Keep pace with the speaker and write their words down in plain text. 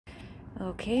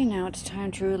Okay, now it's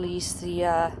time to release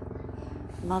the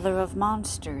Mother of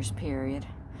Monsters period.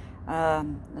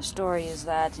 The story is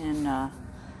that in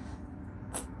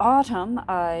autumn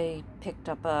I picked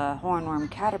up a hornworm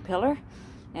caterpillar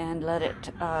and let it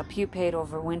pupate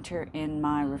over winter in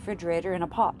my refrigerator in a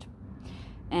pot.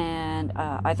 And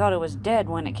I thought it was dead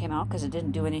when it came out because it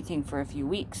didn't do anything for a few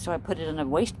weeks. So I put it in a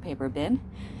wastepaper bin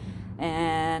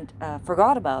and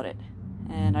forgot about it.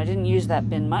 And I didn't use that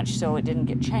bin much, so it didn't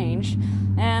get changed.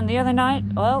 And the other night,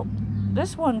 well,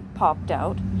 this one popped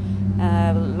out.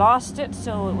 Lost it,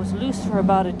 so it was loose for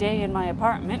about a day in my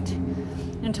apartment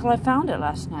until I found it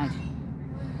last night.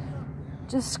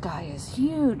 This guy is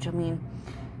huge. I mean,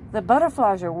 the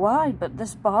butterflies are wide, but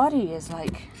this body is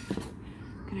like...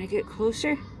 Can I get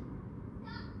closer?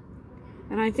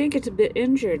 And I think it's a bit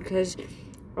injured because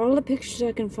all the pictures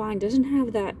I can find doesn't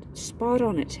have that spot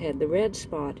on its head, the red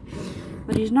spot.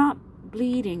 But he's not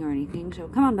bleeding or anything, so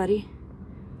come on, buddy.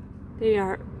 They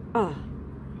are,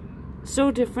 so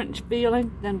different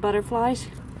feeling than butterflies.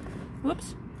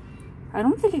 Whoops. I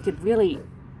don't think it could really...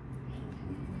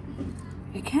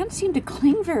 It can't seem to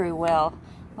cling very well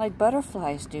like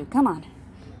butterflies do. Come on.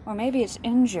 Or maybe it's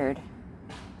injured.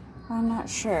 I'm not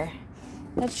sure.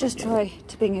 Let's just try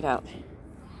tipping it out.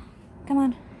 Come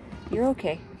on. You're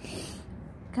okay.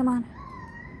 Come on.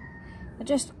 I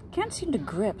just can't seem to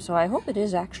grip, so I hope it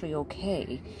is actually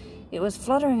okay. It was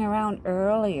fluttering around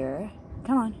earlier.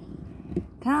 Come on.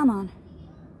 Come on.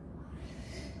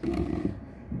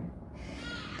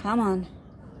 Come on.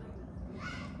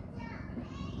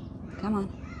 Come on.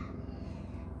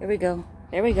 There we go.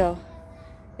 There we go.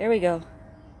 There we go.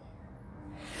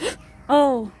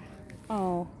 Oh.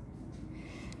 Oh.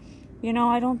 You know,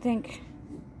 I don't think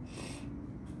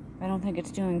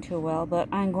it's doing too well, but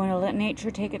I'm going to let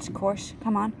nature take its course.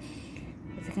 Come on.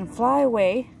 If it can fly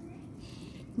away,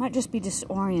 it might just be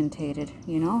disorientated,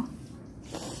 you know?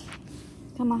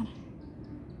 Come on.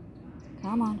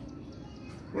 Come on.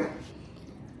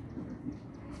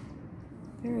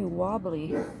 Very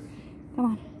wobbly. Come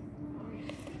on.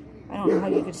 I don't know how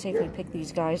you could safely pick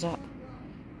these guys up.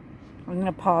 I'm going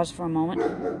to pause for a moment.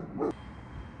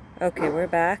 Okay, we're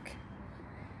back.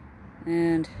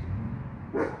 And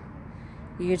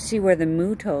you can see where the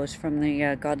Mutos from the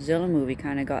Godzilla movie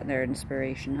kind of got their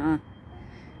inspiration, huh?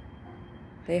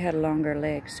 They had longer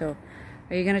legs, so...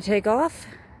 Are you going to take off?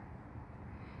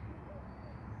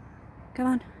 Come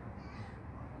on.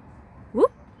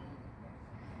 Whoop!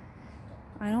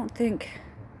 I don't think...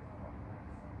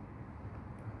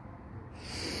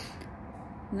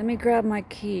 Let me grab my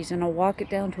keys and I'll walk it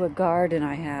down to a garden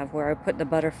I have where I put the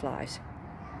butterflies.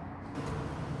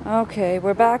 Okay,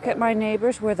 we're back at my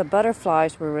neighbor's where the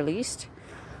butterflies were released.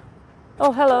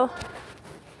 Oh, hello.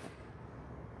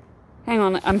 Hang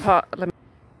on,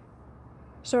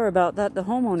 sorry about that. The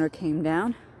homeowner came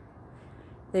down.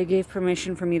 They gave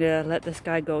permission for me to let this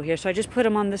guy go here, so I just put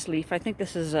him on this leaf. I think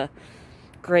this is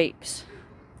grapes.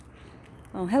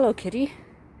 Oh, hello, kitty.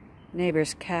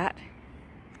 Neighbor's cat.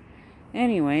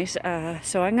 Anyways,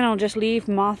 so I'm gonna just leave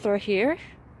Mothra here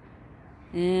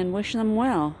and wish them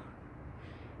well.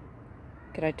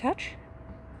 Could I touch?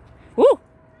 Woo!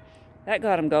 That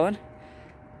got him going.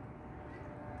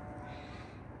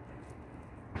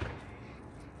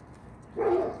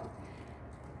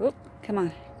 Whoop, come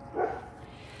on.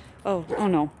 Oh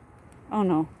no. Oh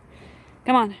no.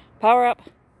 Come on, power up.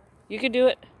 You can do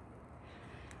it.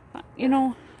 You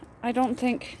know, I don't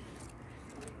think...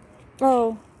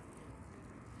 Oh.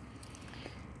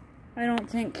 I don't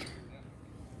think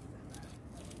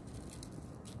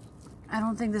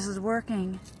this is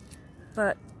working,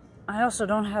 but I also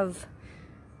don't have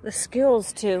the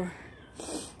skills to,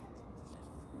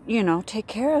 you know, take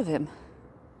care of him.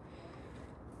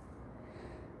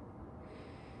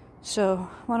 So,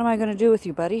 what am I going to do with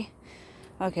you, buddy?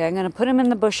 Okay, I'm going to put him in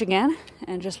the bush again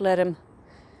and just let him,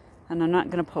 and I'm not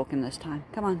going to poke him this time.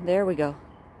 Come on, there we go.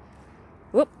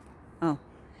 Whoop. Oh.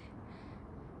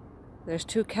 There's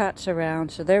two cats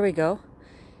around, so there we go.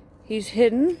 He's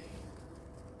hidden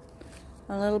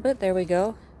a little bit. There we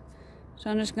go. So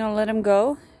I'm just going to let him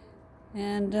go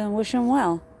and wish him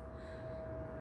well.